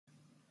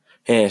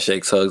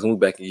Handshakes, hugs, and we're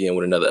back again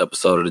with another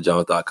episode of the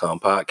Jones.com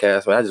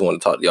podcast. Man, I just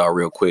want to talk to y'all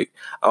real quick.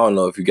 I don't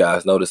know if you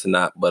guys noticed or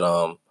not, but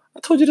I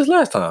told you this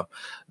last time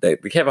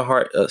that the Kevin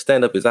Hart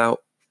stand-up is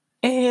out,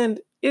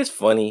 and it's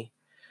funny,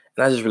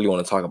 and I just really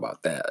want to talk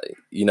about that,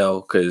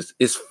 because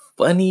it's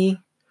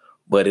funny,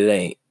 but it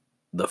ain't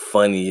the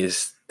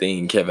funniest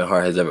thing Kevin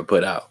Hart has ever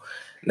put out.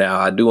 Now,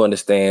 I do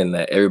understand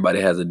that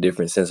everybody has a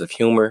different sense of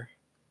humor,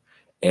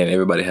 and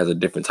everybody has a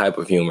different type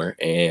of humor,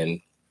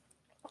 and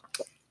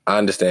I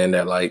understand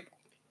that,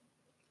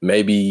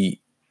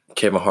 maybe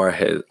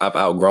I've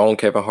outgrown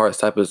Kevin Hart's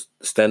type of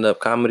stand-up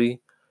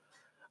comedy.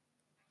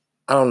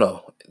 I don't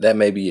know. That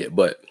may be it.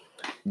 But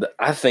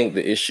I think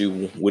the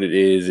issue with it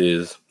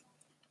is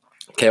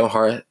Kevin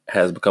Hart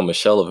has become a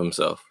shell of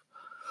himself,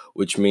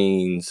 which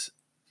means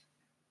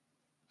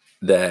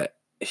that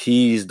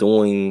he's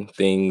doing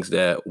things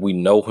that we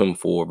know him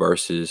for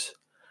versus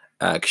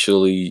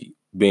actually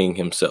being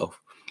himself.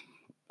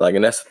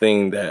 And that's the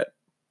thing that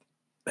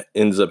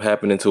ends up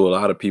happening to a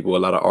lot of people, a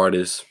lot of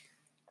artists.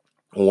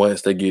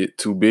 Once they get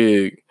too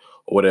big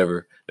or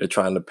whatever, they're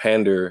trying to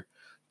pander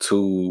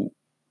to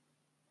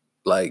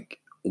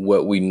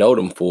what we know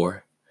them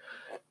for.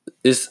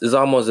 It's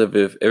almost as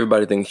if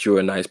everybody thinks you're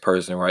a nice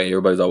person, right?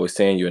 Everybody's always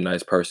saying you're a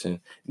nice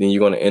person. Then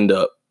you're going to end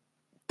up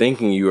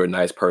thinking you're a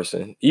nice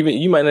person. Even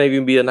you might not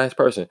even be a nice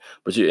person,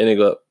 but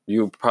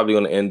you're probably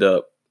going to end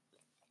up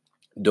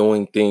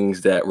doing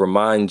things that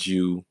remind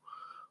you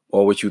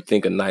or what you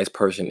think a nice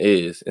person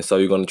is. And so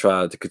you're going to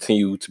try to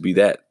continue to be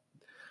that,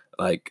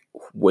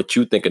 what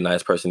you think a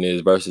nice person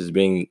is versus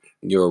being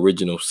your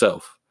original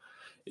self.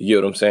 You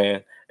get what I'm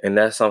saying? And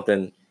that's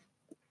something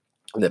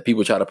that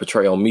people try to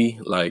portray on me.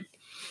 I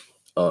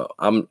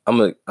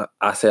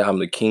say I'm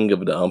the king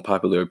of the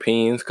unpopular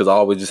opinions because I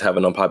always just have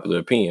an unpopular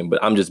opinion,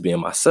 but I'm just being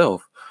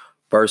myself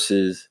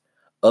versus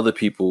other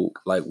people.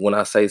 Like when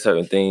I say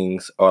certain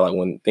things or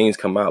when things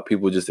come out,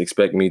 people just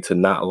expect me to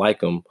not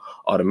like them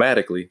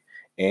automatically.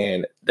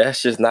 And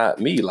that's just not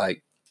me.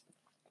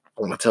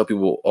 When I tell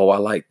people, oh, I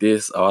like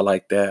this, oh, I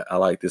like that, I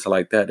like this, I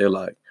like that, they're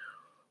like,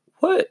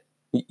 what?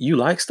 You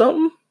like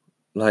something?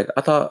 I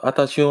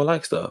thought you don't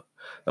like stuff.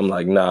 I'm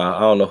like, nah,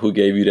 I don't know who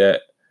gave you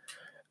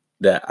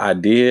that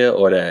idea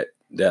or that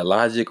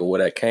logic or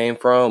where that came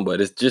from,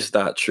 but it's just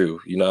not true.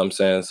 You know what I'm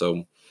saying?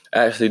 So I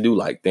actually do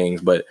like things,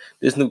 but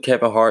this new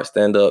Kevin Hart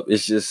stand-up,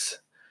 it's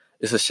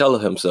a shell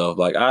of himself.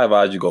 I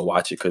advise you go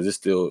watch it because there's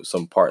still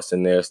some parts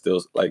in there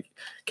still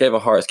Kevin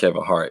Hart's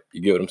Kevin Hart.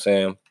 You get what I'm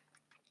saying?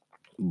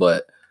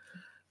 But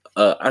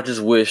I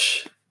just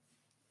wish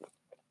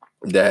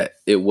that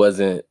it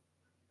wasn't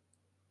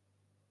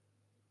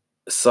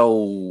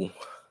so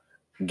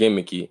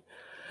gimmicky.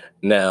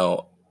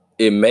 Now,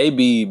 it may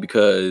be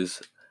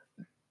because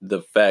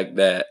the fact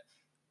that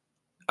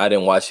I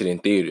didn't watch it in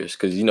theaters,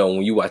 because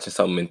when you watching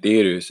something in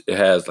theaters, it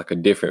has a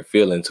different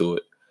feeling to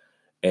it,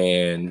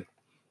 and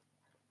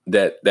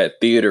that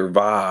theater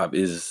vibe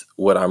is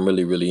what I'm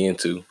really, really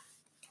into.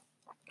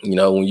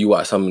 When you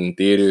watch something in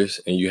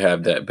theaters and you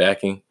have that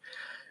backing,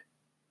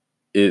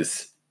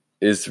 it's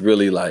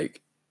really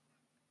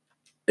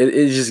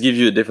it just gives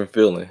you a different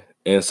feeling.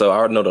 And so I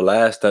already know the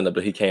last stand-up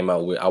that he came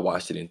out with, I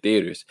watched it in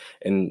theaters.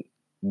 And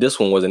this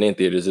one wasn't in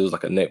theaters. It was a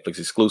Netflix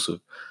exclusive.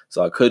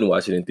 So I couldn't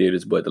watch it in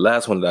theaters. But the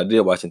last one that I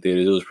did watch in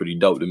theaters, it was pretty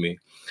dope to me.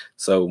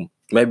 So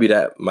maybe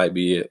that might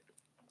be it.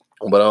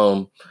 But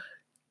I'm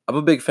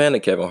a big fan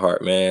of Kevin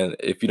Hart, man.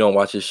 If you don't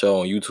watch his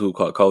show on YouTube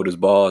called Cold as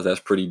Balls,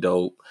 that's pretty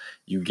dope.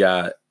 He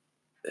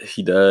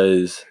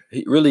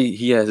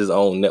has his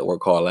own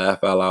network called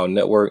Laugh Out Loud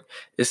Network.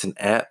 It's an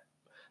app.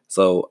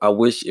 So I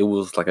wish it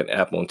was an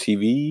app on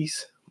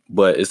TVs,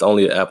 but it's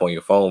only an app on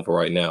your phone for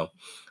right now.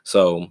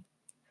 So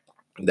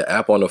the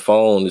app on the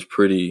phone is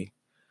pretty,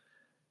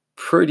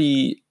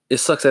 it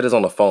sucks that it's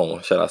on the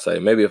phone, should I say.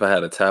 Maybe if I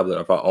had a tablet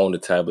or if I owned a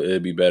tablet,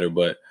 it'd be better.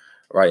 But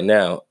right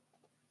now,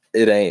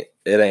 it ain't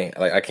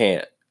I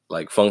can't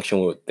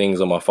function with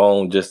things on my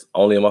phone, just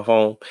only on my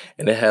phone.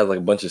 And it has a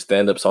bunch of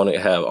stand-ups on it.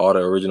 It have all the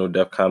original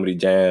Def Comedy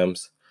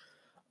jams.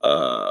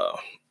 What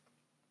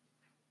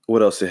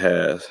else it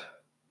has?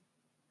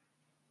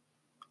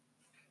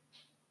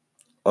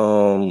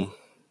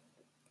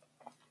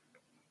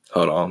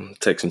 Hold on,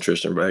 texting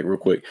Tristan back real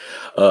quick.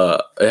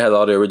 It has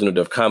all the original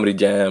Def Comedy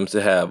jams.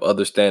 It have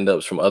other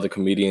stand-ups from other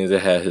comedians.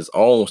 It had his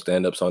own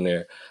stand-ups on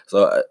there.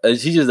 So he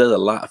just does a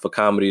lot for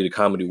comedy, the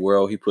comedy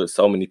world. He puts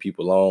so many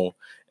people on,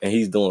 and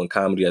he's doing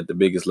comedy at the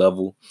biggest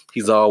level.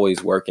 He's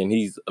always working.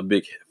 He's a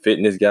big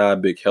fitness guy,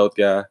 big health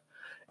guy,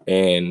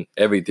 and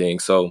everything.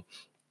 So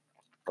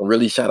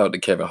really shout out to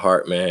Kevin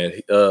Hart, man.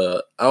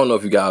 I don't know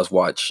if you guys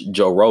watch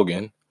Joe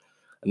Rogan.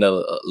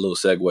 Another little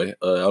segue. I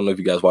don't know if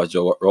you guys watch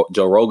Joe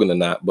Rogan or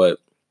not, but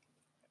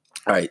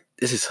all right,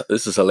 this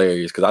is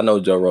hilarious because I know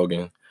Joe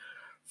Rogan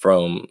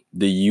from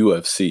the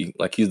UFC.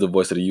 He's the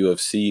voice of the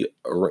UFC.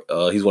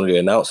 He's one of the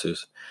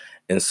announcers,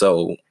 and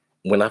so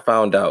when I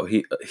found out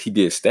he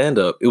did stand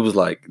up, it was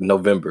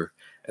November,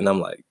 and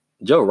I'm like,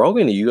 Joe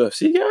Rogan, the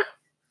UFC guy,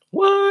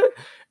 what?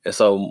 And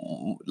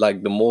so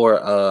the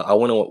more I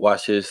went and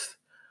watched his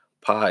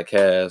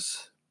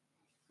podcast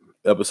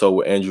episode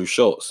with Andrew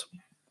Schultz,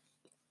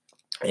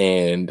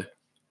 and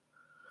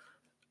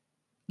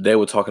they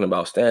were talking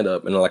about stand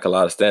up and like a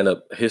lot of stand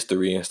up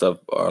history and stuff,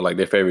 are like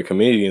their favorite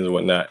comedians and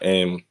whatnot.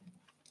 And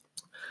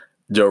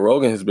Joe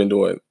Rogan has been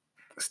doing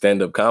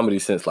stand up comedy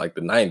since like the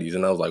 90s.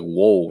 And I was like,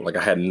 whoa, like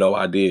I had no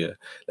idea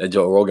that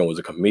Joe Rogan was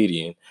a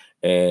comedian.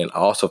 And I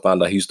also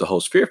found out he used to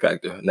host Fear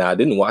Factor. Now, I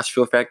didn't watch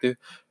Fear Factor,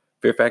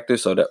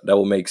 so that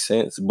would make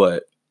sense.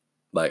 But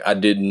like I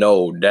didn't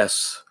know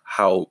that's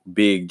how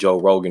big Joe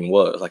Rogan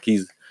was. Like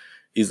he's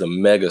a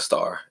mega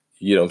star.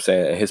 You know what I'm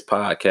saying? And his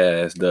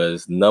podcast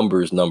does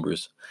numbers.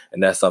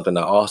 And that's something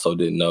I also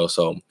didn't know.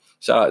 So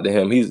shout out to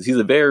him. He's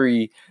a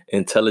very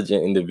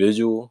intelligent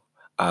individual.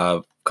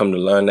 I've come to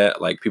learn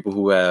that. Like people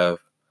who have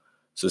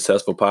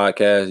successful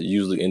podcasts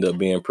usually end up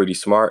being pretty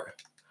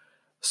smart.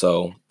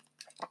 So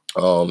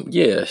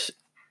yeah,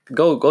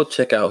 go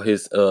check out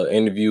his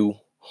interview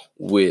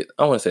with,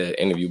 I don't want to say an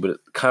interview, but a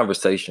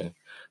conversation.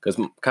 Because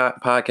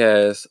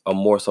podcasts are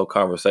more so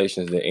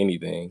conversations than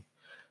anything.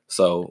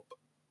 So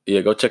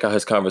yeah, go check out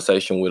his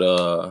conversation with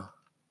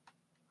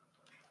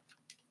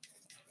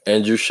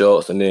Andrew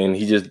Schultz, and then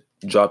he just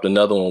dropped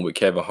another one with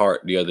Kevin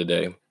Hart the other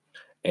day,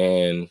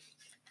 and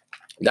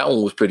that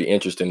one was pretty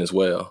interesting as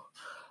well.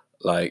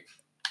 Like,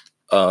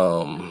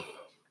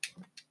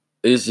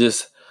 it's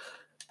just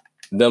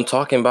them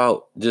talking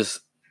about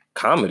just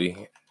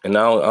comedy, and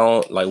I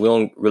don't like, we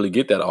don't really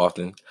get that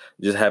often.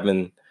 Just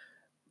having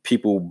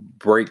people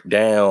break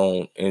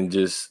down and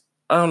just,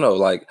 I don't know,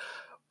 like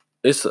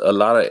it's a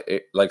lot of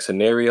like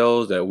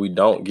scenarios that we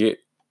don't get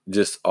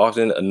just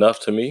often enough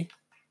to me.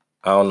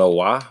 I don't know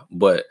why,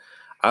 but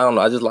I don't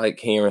know. I just like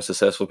hearing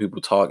successful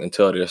people talk and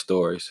tell their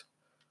stories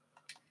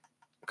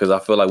because I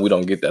feel like we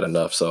don't get that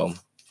enough. So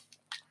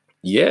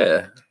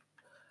yeah.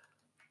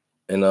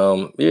 And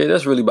yeah,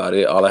 that's really about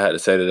it. All I had to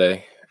say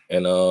today.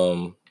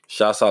 And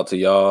shouts out to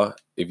y'all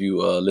if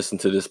you listen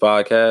to this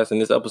podcast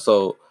and this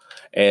episode.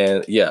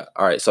 And yeah,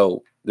 all right.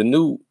 So the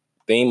new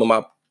theme of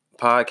my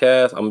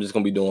podcast, I'm just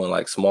gonna be doing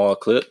like small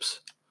clips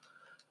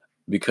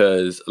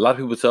because a lot of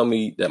people tell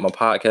me that my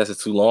podcast is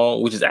too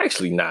long, which is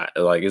actually not.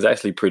 Like it's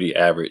actually pretty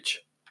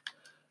average.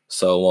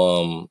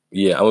 So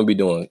yeah, I'm gonna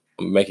be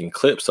making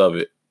clips of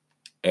it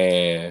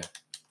and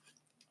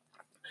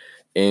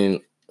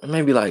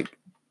maybe like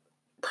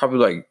probably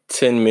like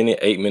 10-minute,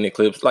 8-minute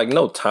clips, like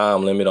no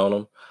time limit on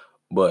them,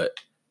 but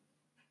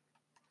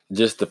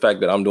just the fact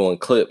that I'm doing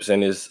clips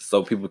and it's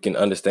so people can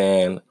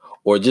understand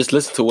or just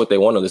listen to what they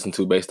want to listen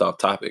to based off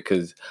topic.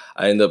 Cause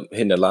I end up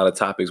hitting a lot of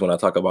topics when I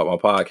talk about my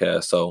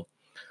podcast. So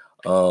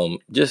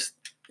just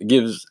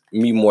gives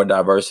me more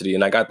diversity.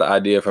 And I got the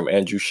idea from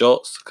Andrew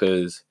Schultz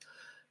because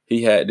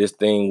he had this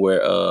thing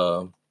where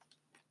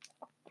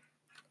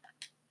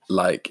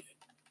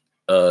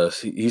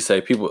he say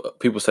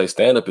people say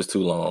stand up is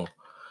too long.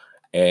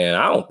 And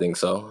I don't think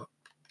so.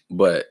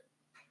 But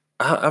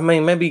I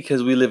mean, maybe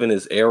because we live in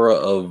this era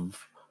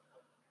of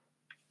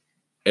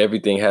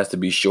everything has to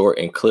be short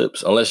and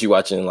clips, unless you're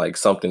watching like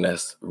something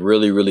that's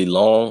really, really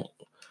long.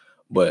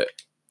 But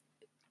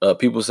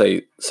people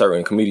say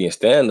certain comedian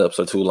stand-ups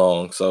are too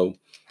long. So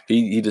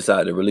he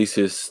decided to release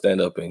his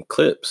stand-up in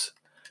clips.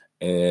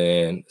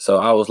 And so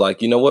I was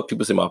like, you know what?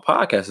 People say my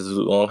podcast is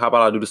too long. How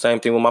about I do the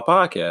same thing with my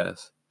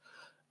podcast?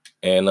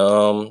 And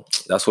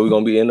that's what we're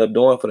going to be end up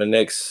doing for the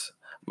next,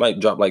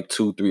 might drop like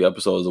 2-3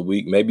 episodes a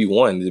week, maybe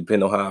one,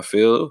 depending on how I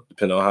feel,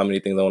 depending on how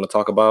many things I want to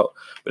talk about.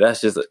 But that's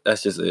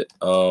just it.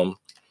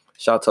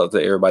 Shout out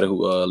to everybody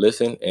who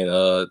listened,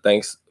 and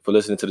thanks for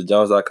listening to the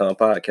Jones.com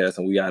podcast,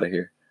 and we out of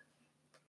here.